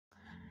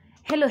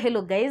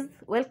Hello guys,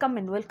 welcome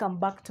and welcome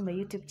back to my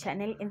YouTube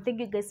channel, and thank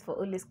you guys for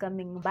always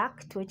coming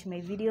back to watch my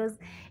videos.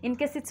 In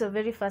case it's your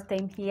very first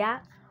time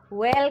here,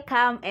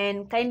 welcome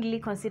and kindly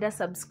consider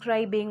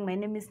subscribing. My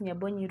name is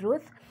Nyabonyi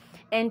Ruth,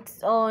 and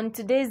on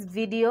today's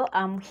video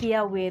I'm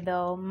here with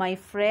my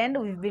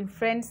friend. We've been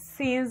friends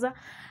since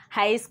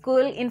high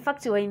school. In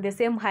fact, we were in the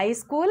same high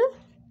school,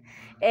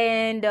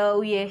 and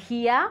we are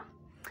here.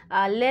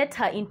 Let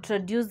her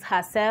introduce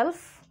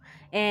herself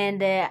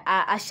and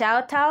a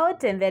shout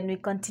out, and then we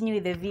continue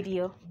with the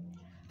video.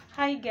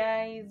 Hi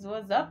guys,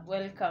 what's up?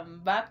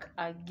 Welcome back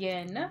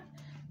again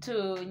to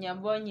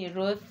Nyabonyi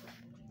Ruth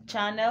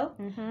channel.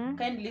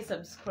 Kindly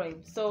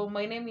subscribe. So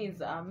my name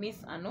is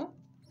Miss Anu.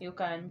 You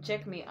can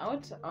check me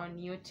out on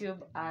YouTube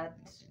at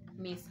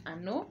Miss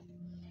Anu.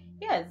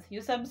 Yes,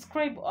 you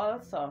subscribe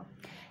also.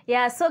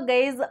 Yeah, so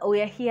guys, we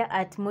are here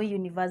at Moi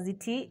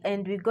University,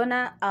 and we're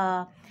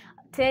gonna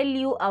tell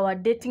you our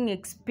dating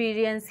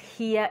experience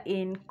here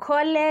in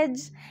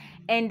college.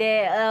 And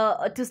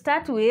to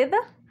start with,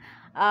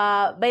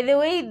 by the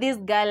way, this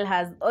girl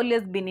has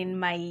always been in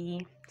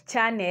my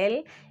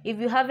channel. If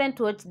you haven't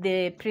watched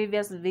the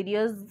previous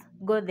videos,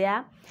 go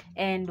there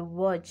and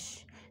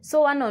watch.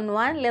 So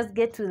one-on-one, let's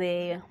get to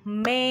the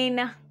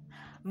main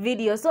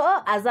video.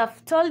 So as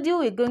I've told you,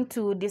 we're going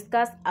to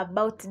discuss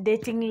about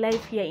dating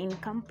life here in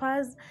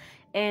campus.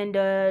 And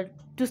to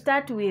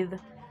start with,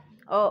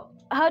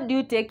 how do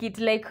you take it?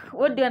 Like,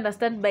 what do you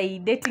understand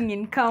by dating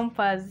in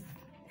campus?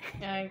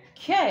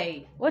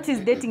 Okay. What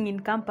is dating in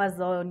campus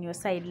on your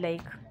side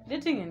like?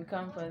 Dating in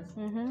campus.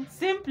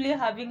 Simply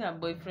having a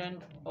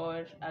boyfriend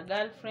or a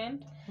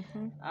girlfriend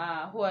who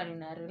are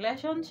in a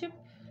relationship.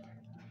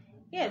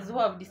 Yes, who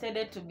have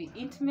decided to be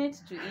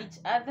intimate to each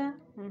other.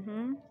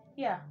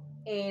 Yeah.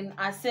 In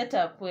a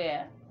setup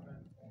where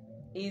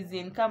is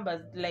in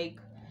campus, like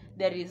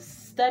there is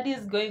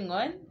studies going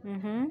on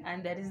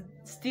and there is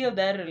still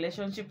that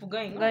relationship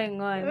going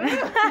on.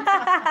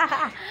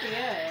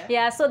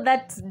 Yeah, so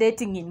that's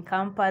dating in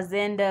campus.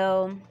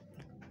 And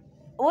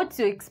what's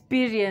your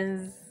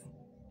experience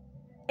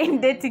in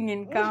dating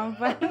in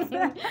campus?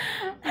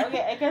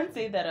 Okay, I can't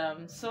say that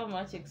I'm so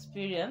much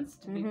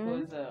experienced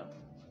because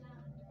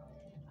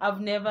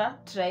I've never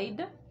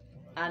tried,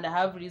 and I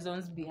have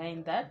reasons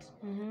behind that,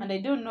 and I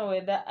don't know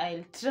whether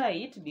I'll try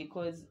it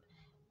because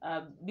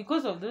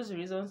of those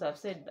reasons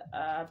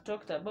I've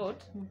talked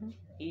about.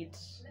 It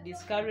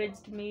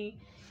discouraged me.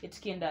 It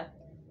kind of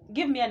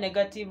give me a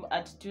negative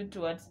attitude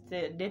towards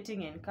the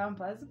dating in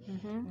campus.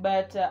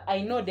 But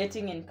I know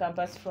dating in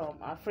campus from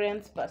a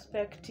friend's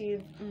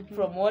perspective,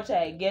 from what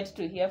I get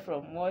to hear,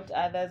 from what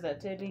others are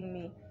telling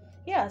me.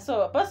 Yeah,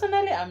 so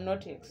personally I'm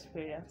not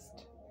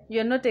experienced.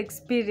 You're not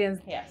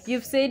experienced. Yes.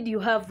 You've said you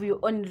have your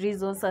own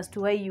reasons as to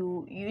why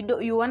you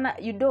don't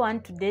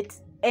want to date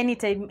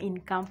anytime in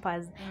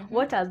campus.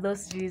 What are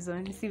those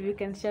reasons? If you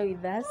can share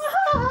with us.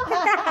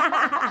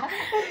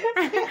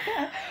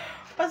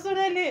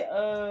 Personally,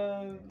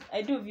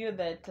 I do view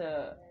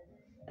that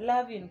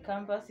love in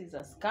campus is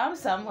a scam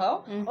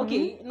somehow.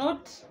 Okay,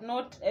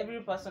 not every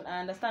person. I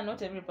understand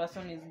not every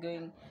person is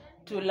going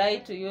to lie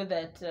to you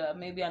that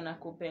maybe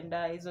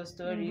anakupenda hizo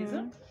stories.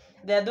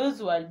 There are those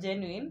who are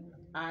genuine,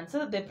 and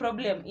so the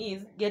problem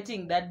is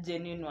getting that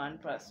genuine one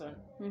person.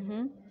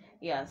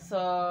 Yeah,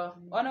 so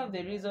one of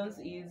the reasons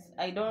is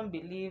I don't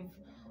believe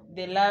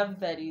the love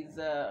that is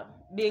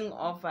being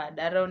offered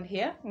around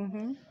here,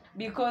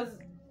 because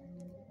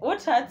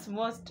what hurts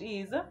most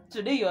is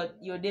today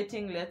you're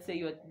dating, let's say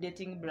you're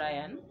dating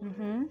Brian,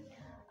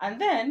 and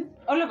then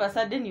all of a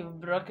sudden you've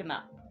broken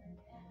up.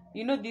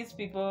 You know, these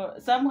people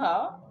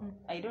somehow,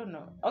 I don't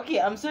know. Okay,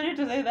 I'm sorry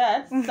to say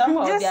that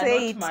somehow they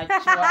are not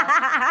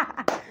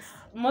mature.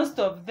 Most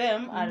of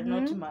them are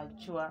not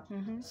mature.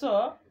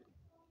 So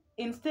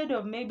instead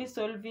of maybe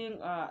solving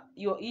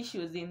your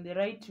issues in the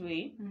right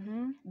way,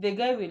 the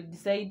guy will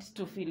decide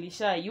to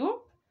filisha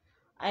you,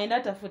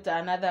 aenda tafuta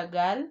another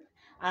girl,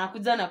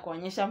 anakuja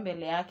anakuonyesha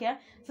mbele yake.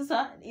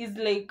 Sasa is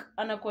like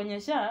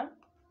anakuonyesha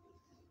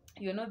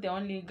you're not the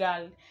only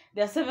girl.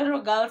 There are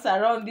several girls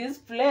around this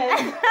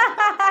place.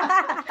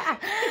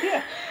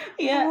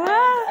 Yeah, and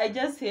I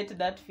just hate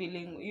that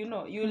feeling. You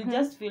know, you'll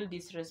just feel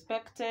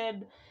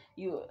disrespected.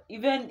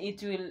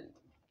 It will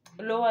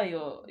lower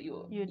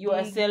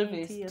your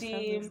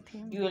self-esteem.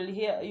 You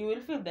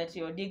will feel that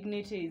your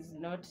dignity is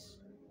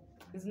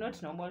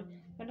not normal.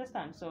 You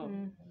understand? So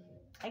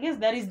I guess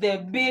that is the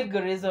big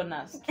reason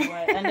as to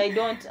why. And I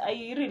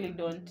really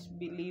don't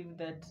believe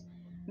that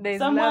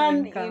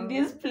someone in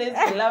this place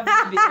will love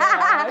to be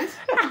loved.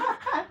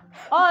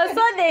 Oh,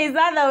 so there is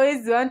other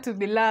ways you want to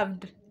be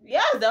loved.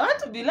 Yes, I want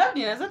to be loved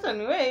in a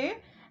certain way.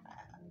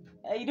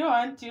 I don't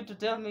want you to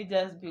tell me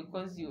just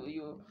because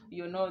you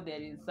know there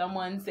is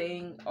someone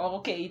saying, oh,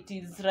 okay, it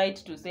is right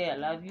to say I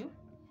love you.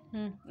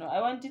 No,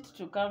 I want it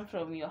to come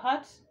from your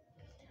heart,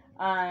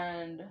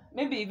 and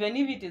maybe even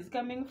if it is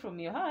coming from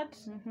your heart,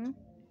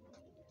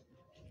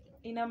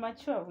 in a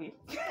mature way.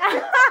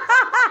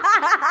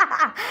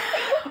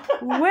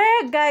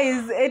 Where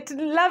guys,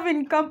 love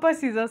in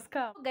campus is a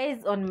scam.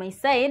 Guys, on my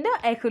side,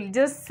 I could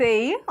just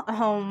say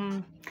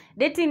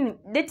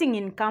dating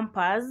in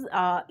campus,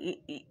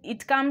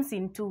 it comes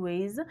in two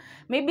ways.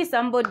 Maybe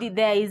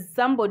there is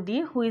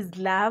somebody who is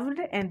loved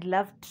and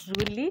loved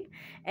truly,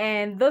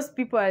 and those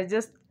people are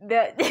just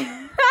they're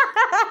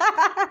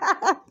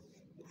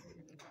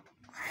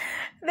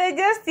they're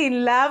just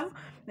in love,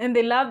 and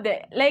they love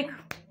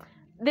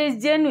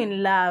there's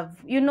genuine love.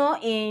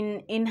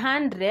 In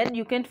 100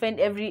 you can find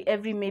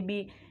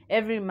maybe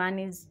every man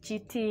is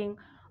cheating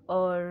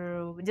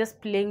or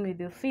just playing with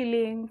your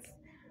feelings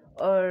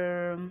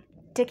or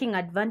taking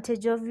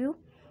advantage of you.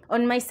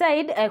 On my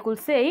side, I could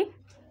say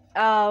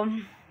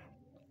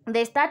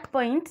the start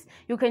point,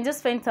 you can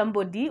just find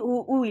somebody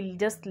who will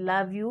just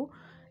love you,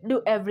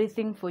 do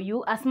everything for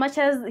you, as much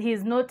as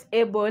he's not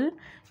able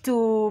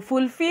to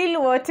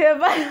fulfill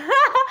whatever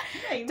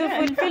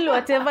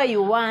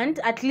you want.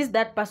 At least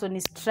that person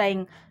is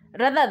trying,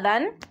 rather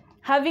than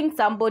having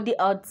somebody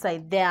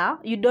outside there.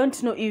 You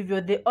don't know if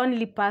you're the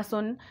only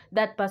person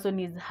that person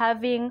is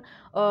having,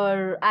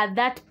 or at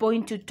that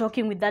point you're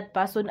talking with that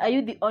person, are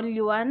you the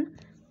only one?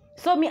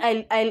 So me,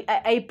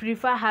 I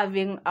prefer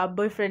having a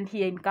boyfriend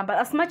here in campus,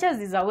 as much as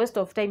it's a waste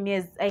of time.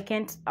 Yes, I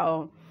can't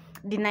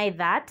deny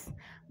that,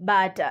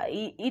 but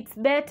it's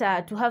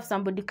better to have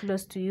somebody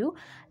close to you.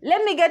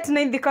 Let me get to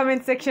know in the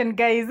comment section,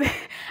 guys.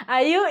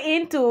 Are you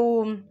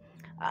into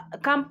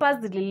campus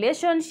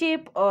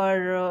relationship,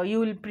 or you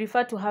will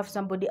prefer to have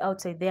somebody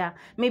outside there,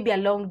 maybe a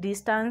long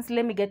distance?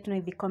 Let me get to know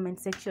in the comment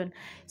section.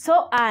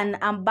 So Anne,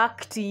 I'm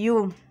back to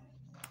you.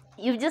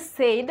 You just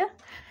said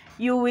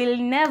you will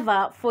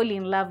never fall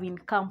in love in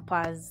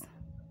campus,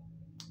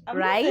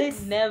 right?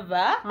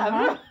 Never.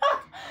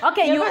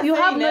 Okay, you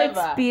have never.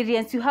 no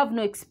experience. You have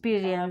no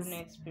experience. I have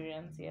no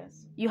experience.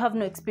 Yes. You have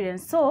no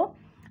experience. So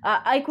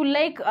I could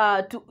like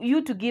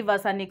you to give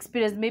us an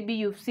experience. Maybe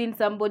you've seen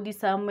somebody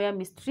somewhere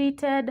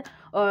mistreated,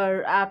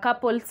 or a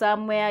couple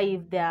somewhere,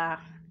 if they're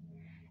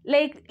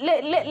like,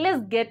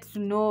 let's get to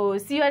know.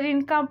 See, you are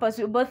in campus.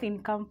 You're both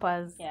in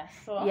campus. Yeah.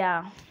 So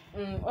yeah.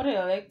 What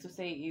I like to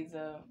say is,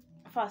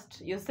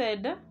 first, you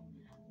said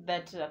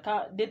that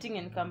dating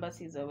in campus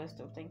is a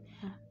waste of time.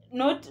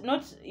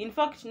 In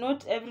fact,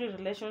 not every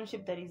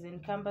relationship that is in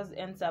campus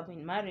ends up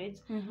in marriage,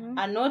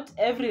 and not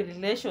every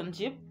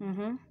relationship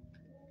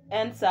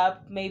ends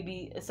up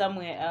maybe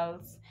somewhere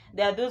else.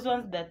 There are those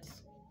ones that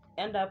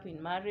end up in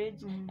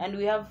marriage, and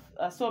we have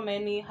so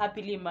many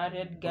happily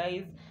married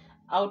guys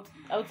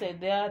outside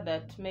there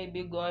that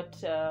maybe got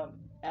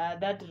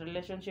that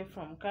relationship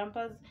from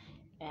campus,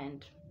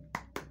 and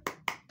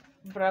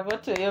bravo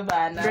to you,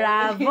 Bana.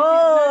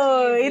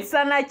 Bravo. It's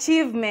an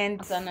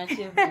achievement. So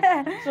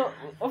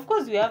of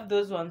course we have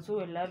those ones who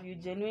will love you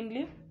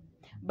genuinely,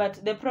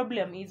 but the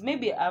problem is,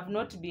 maybe I've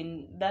not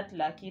been that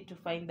lucky to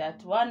find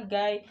that one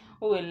guy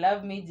who will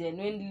love me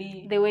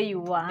genuinely the way you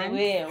want. The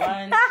way I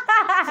want.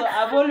 So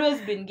I've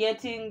always been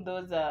getting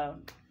those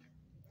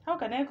how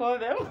can I call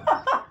them?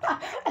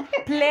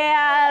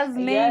 Players,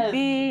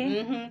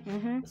 maybe.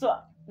 Yes. So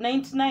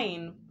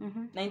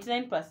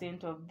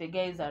 99% of the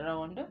guys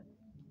around,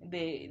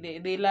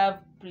 they love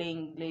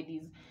playing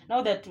ladies.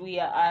 Now that we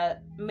are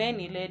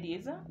many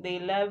ladies, they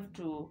love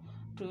to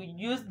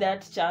use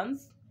that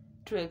chance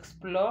to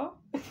explore.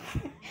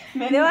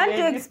 They want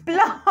to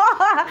explore.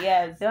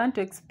 Yes, they want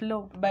to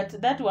explore.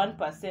 But that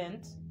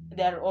 1%,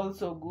 they are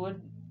also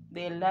good.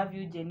 They love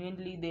you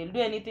genuinely. They'll do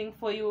anything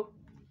for you.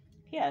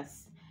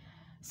 Yes.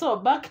 So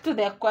back to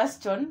the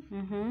question.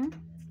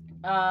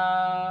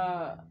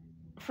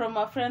 From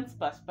a friend's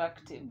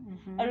perspective,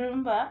 I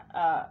remember.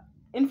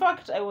 In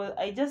fact,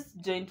 I just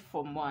joined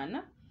Form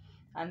 1,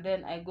 and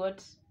then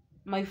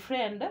my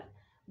friend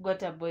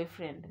got a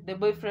boyfriend. The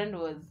boyfriend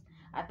was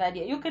a third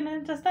year. You can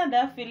understand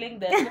that feeling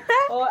that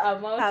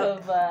I'm out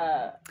of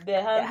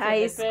the hands high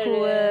of the parents.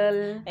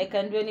 school. I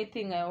can do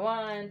anything I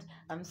want.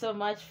 I'm so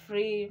much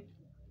free.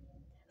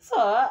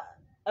 So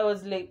I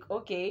was like,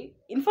 okay.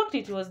 In fact,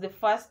 it was the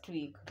first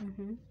week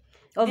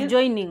of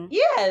joining.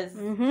 Yes.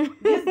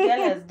 This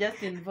girl has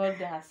just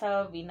involved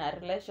herself in a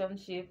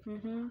relationship.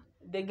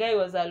 The guy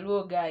was a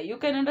Luo guy. You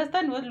can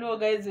understand what Luo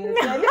guys will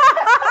say.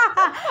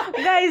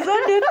 Guys,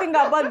 what do you think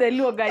about the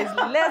Luo guys?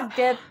 Let's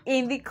get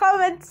in the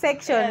comment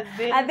section.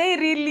 Yes, are they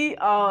really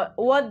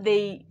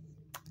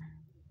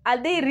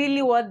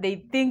what they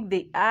think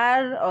they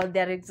are, or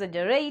they're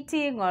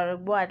exaggerating, or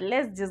what?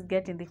 Let's just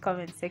get in the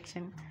comment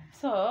section.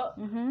 So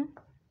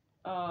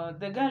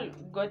the girl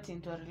got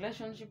into a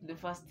relationship. The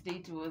first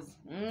date was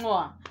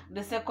mwah.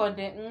 The second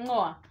day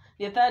mwah.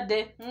 The third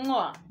day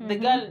mwah. The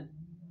girl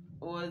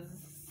was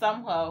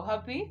somehow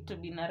happy to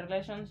be in a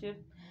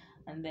relationship,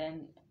 and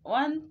then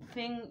one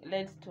thing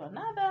led to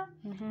another.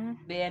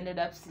 They ended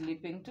up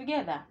sleeping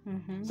together.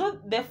 So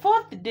the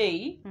fourth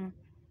day,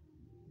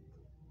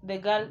 the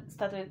girl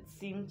started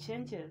seeing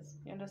changes.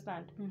 You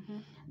understand?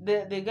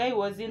 The guy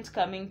wasn't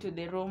coming to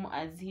the room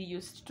as he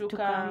used to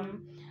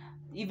come.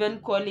 Even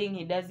calling,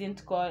 he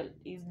doesn't call.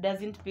 He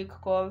doesn't pick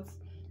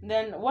calls.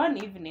 Then one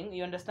evening,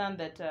 you understand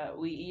that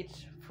we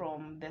eat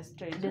from the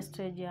stage. The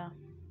stage, yeah.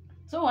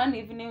 So one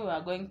evening we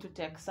were going to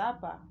take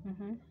supper,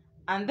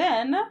 and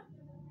then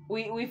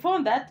we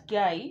found that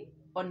guy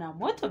on a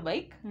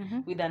motorbike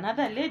with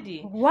another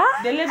lady.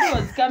 What? The lady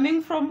was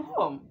coming from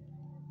home.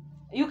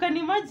 You can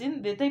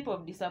imagine the type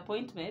of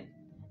disappointment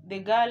the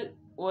girl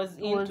was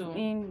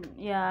into.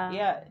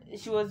 Yeah,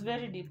 she was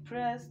very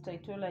depressed. I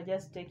told her,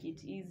 just take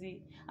it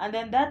easy. And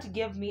then that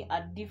gave me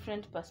a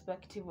different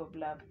perspective of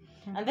love.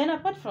 And then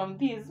apart from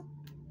this,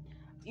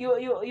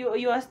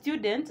 you're a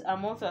student.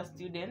 I'm also a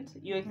student.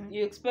 You're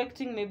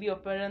expecting maybe your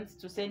parents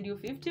to send you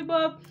 50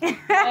 bob.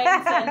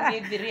 Mine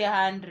send me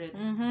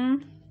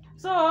 300.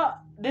 So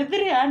the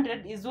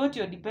 300 is what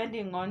you're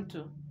depending on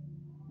to.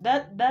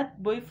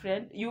 That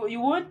boyfriend, you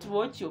won't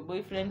watch your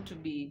boyfriend to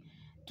be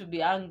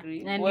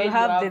angry and when you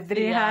have the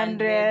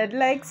 300.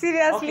 Like,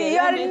 seriously, Okay,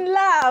 you're in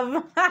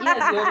love.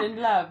 Yes, you're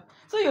in love.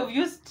 So you've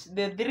used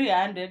the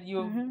 300,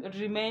 you've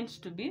remained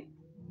to be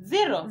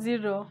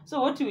zero.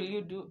 So what will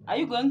you do? Are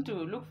you going to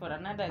look for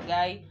another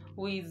guy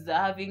who is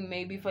having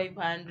maybe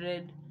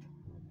 500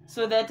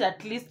 so that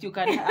at least you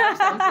can have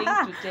something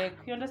to take?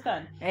 You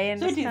understand? I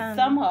understand. So it is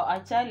somehow a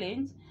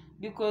challenge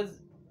because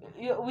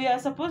we are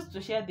supposed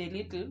to share the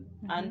little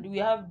and we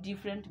have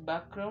different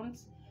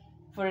backgrounds.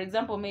 For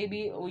example,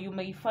 maybe you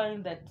may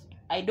find that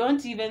I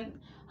don't even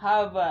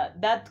have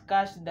that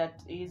cash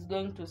that is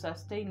going to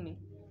sustain me.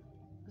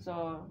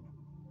 So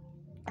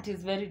it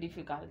is very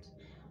difficult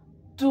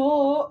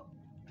to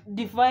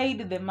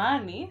divide the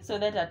money so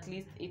that at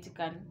least it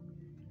can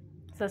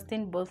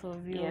sustain both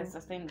of you. Yes,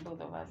 sustain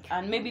both of us.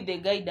 And maybe the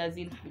guy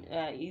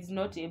is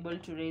not able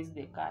to raise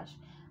the cash.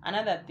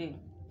 Another thing,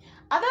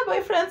 other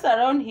boyfriends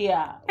around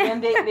here, when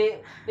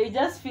they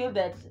just feel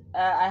that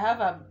I have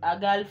a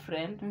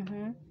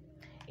girlfriend,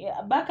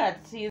 back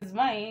at his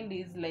mind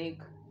is like,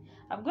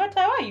 I've got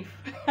a wife.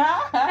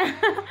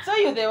 So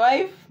you're the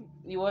wife,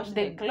 you wash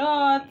the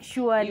clothes,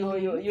 surely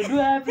you do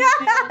everything.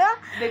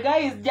 The guy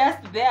is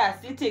just there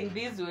sitting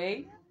this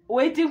way,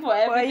 waiting for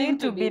everything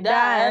to be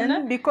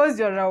done because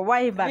you're a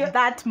wife at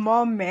that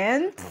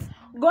moment.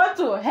 Go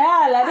to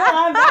hell, I don't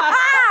have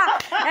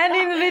that. And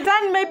in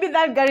return, maybe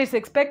that girl is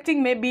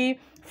expecting maybe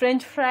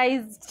French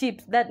fries,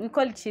 chips, that we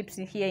call chips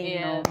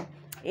here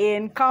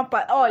in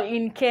campus,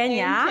 in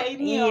Kenya.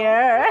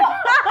 Yeah.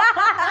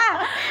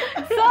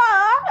 So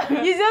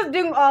you're just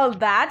doing all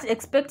that,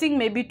 expecting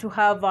maybe to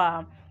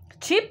have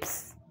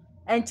chips,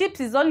 and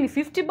chips is only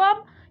 50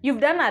 bob. You've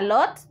done a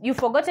lot. You've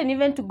forgotten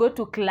even to go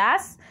to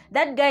class.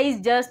 That guy is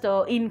just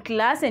in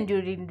class and you're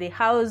in the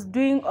house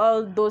doing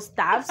all those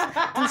stuffs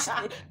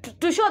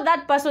to show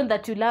that person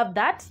that you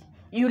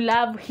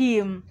love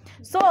him.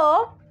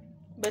 So,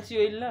 but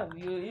you're in love.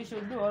 You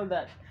should do all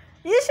that.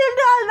 You should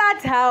do all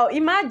that. How?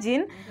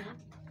 Imagine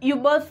you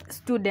both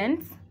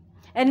students,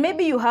 and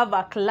maybe you have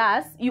a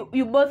class.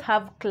 You both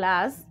have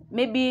class.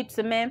 Maybe it's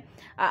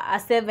a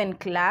 7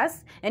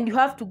 class, and you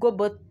have to go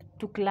both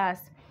to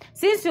class.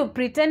 Since you're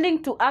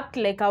pretending to act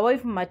like a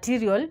wife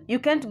material, you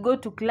can't go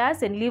to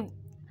class and leave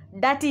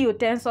dirty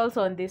utensils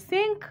on the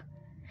sink.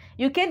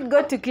 You can't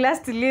go to class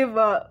to leave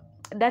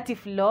dirty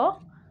floor.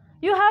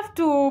 You have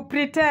to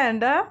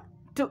pretend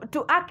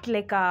to act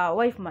like a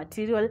wife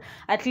material,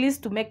 at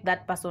least to make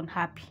that person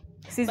happy.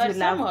 But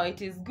somehow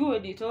it is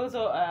good. It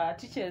also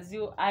teaches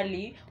you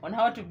early on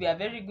how to be a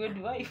very good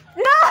wife.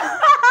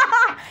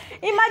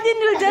 Imagine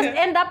you'll just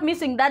end up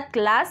missing that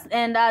class,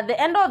 and at the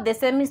end of the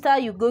semester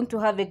you're going to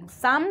have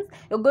exams,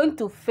 you're going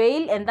to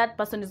fail, and that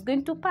person is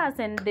going to pass,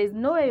 and there's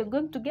no way you're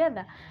going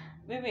together.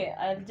 Maybe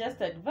I'll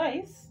just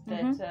advise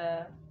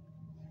that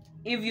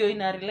if you're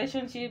in a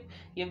relationship,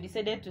 you've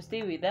decided to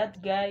stay with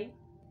that guy,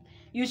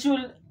 you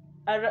should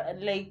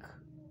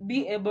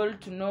be able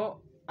to know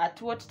at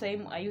what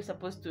time are you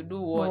supposed to do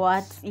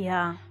what.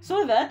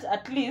 So that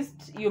at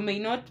least you may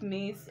not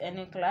miss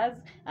any class.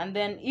 And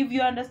then if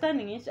you're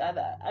understanding each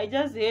other, I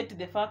just hate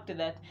the fact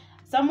that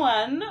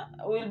someone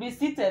will be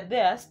seated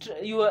there,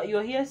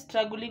 you're here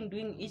struggling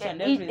doing each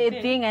and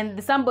everything,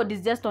 and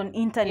somebody's just on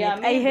internet.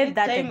 I hate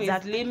that. Time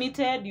is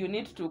limited. You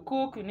need to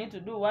cook, you need to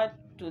do 1,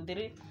 2,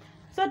 3.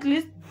 So at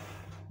least,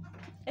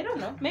 I don't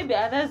know, maybe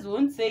others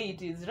won't say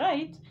it is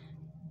right,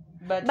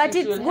 but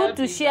it's good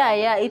to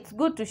share. It's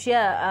good to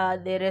share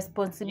the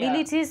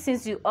responsibilities,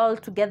 since you all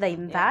together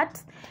in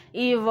that.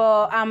 If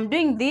I'm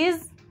doing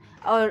this,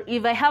 or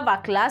if I have a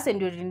class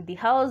and you're in the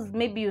house,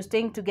 maybe you're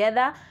staying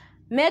together,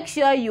 make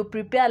sure you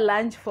prepare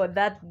lunch for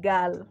that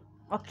girl.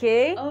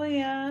 Okay? Oh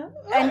yeah.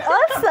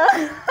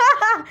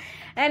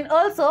 And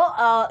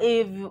also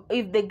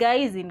if the guy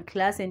is in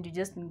class and you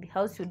just in the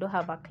house, you don't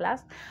have a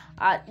class,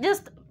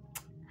 just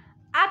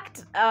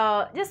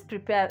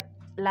prepare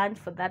lunch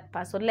for that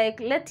person. Like,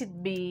 let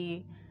it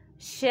be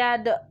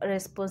shared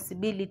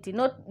responsibility,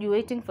 not you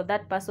waiting for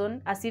that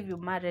person as if you're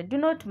married. You're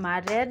not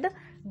married,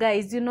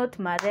 guys. You're not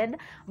married,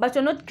 but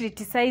you're not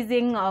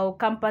criticizing our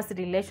campus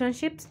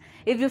relationships.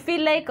 If you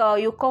feel like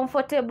you're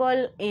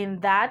comfortable in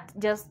that,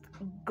 just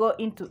go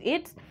into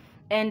it.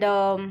 And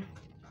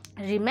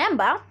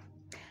remember,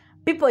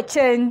 people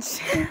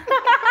change.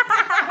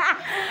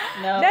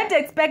 No. Don't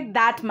expect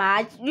that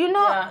much,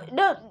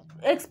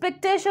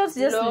 expectations,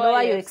 just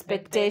lower your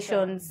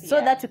expectations so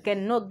yeah. that you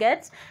can not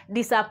get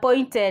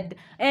disappointed.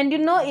 And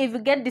if you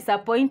get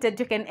disappointed,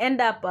 you can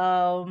end up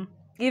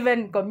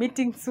even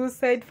committing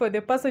suicide for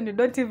the person you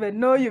don't even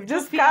know. You've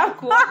just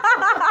come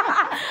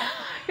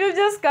you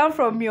just come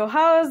from your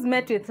house,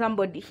 met with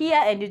somebody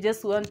here, and you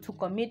just want to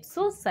commit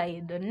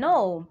suicide.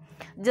 No,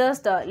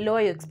 just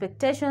lower your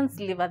expectations,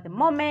 live at the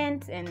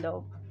moment, and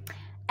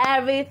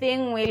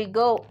everything will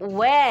go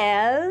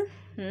well.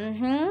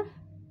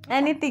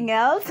 Anything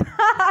else?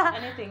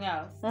 Anything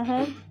else?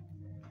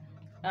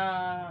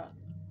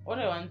 What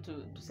I want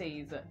to say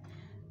is that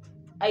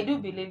I do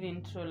believe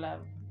in true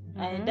love.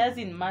 And it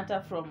doesn't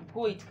matter from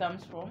who it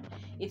comes from.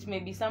 It may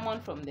be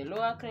someone from the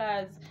lower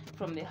class,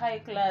 from the high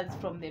class,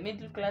 from the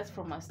middle class,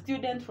 from a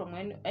student, from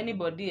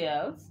anybody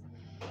else.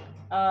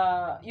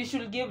 You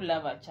should give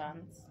love a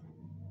chance.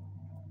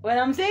 When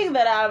I'm saying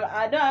that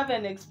I don't have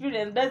an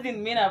experience,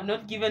 doesn't mean I've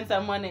not given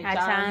someone a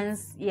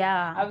chance.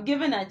 Yeah, I've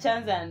given a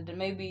chance and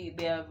maybe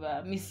they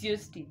have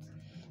misused it.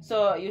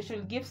 So you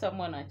should give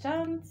someone a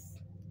chance.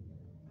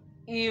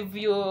 If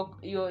you're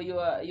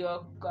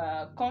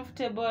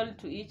comfortable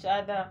to each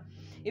other,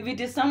 if it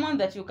is someone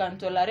that you can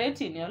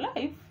tolerate in your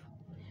life,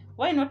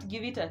 why not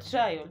give it a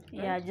trial?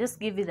 Right? Yeah, just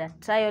give it a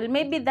trial.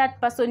 Maybe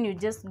that person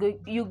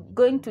you're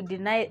going to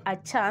deny a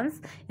chance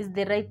is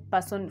the right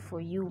person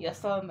for you. Your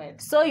soulmate.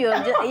 So you're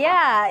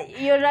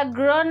you're a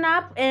grown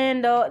up,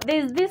 and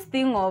there's this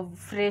thing of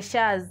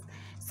freshers.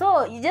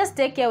 So you just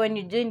take care when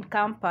you join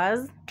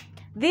campus.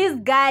 These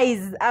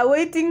guys are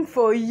waiting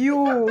for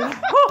you.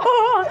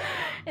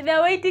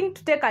 They're waiting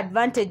to take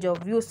advantage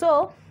of you.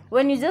 So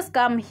when you just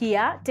come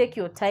here, take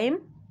your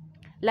time,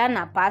 learn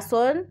a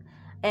person,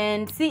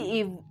 and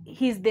see if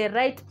he's the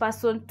right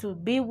person to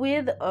be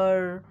with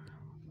or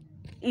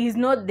he's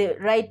not the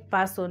right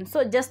person.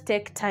 So just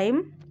take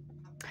time.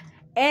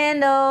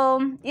 And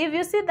if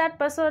you see that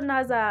person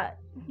has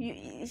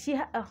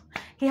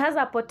he has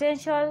a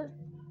potential,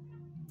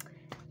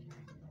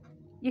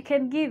 you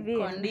can give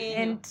in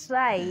and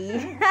try.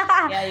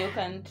 Yeah, you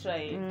can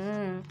try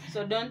it.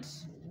 So don't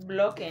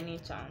block any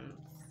chance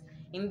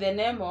in the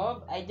name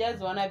of I just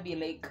wanna be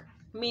like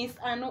Miss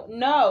Anu.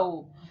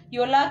 No,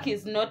 your luck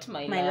is not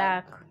my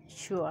luck.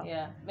 Sure.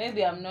 Yeah,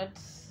 maybe I'm not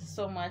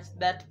so much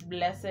that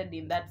blessed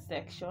in that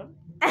section.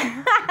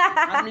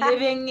 I'm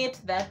living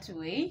it that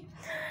way.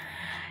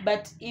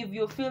 But if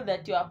you feel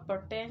that you have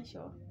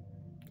potential,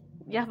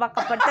 you have a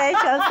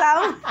potential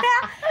somewhere.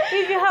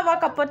 If you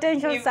have a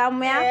potential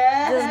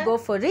somewhere, just go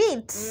for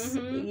it.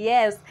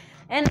 Yes.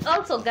 And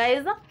also,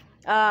 guys,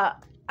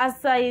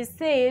 as I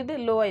said,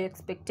 lower your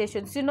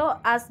expectations.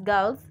 As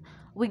girls,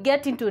 we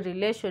get into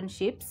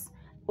relationships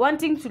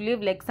wanting to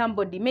live like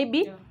somebody.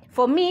 Maybe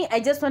for me,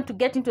 I just want to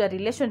get into a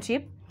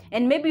relationship,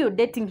 and maybe you're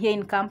dating here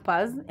in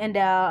campus, and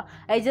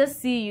I just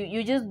see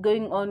you're just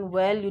going on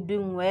well, you're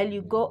doing well,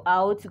 you go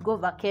out, you go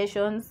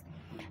vacations.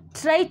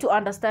 Try to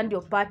understand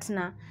your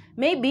partner.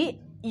 Maybe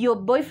your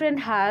boyfriend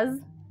has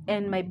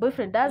and my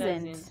boyfriend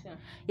doesn't.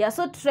 Yeah,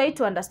 so try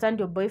to understand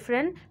your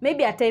boyfriend.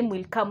 Maybe a time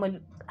will come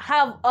when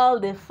have all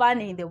the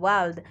fun in the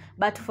world,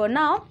 but for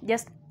now,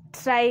 just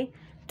try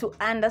to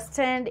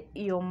understand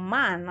your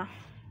man.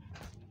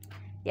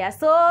 Yeah,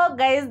 so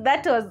guys,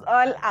 that was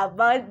all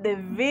about the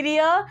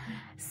video.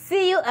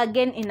 See you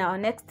again in our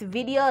next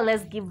video.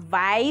 Let's give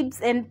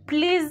vibes, and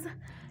please,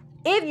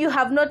 if you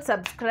have not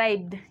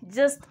subscribed,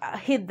 just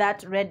hit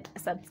that red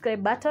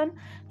subscribe button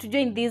to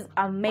join this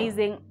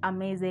amazing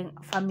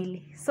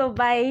family. So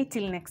bye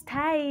till next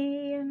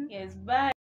time. Yes, bye.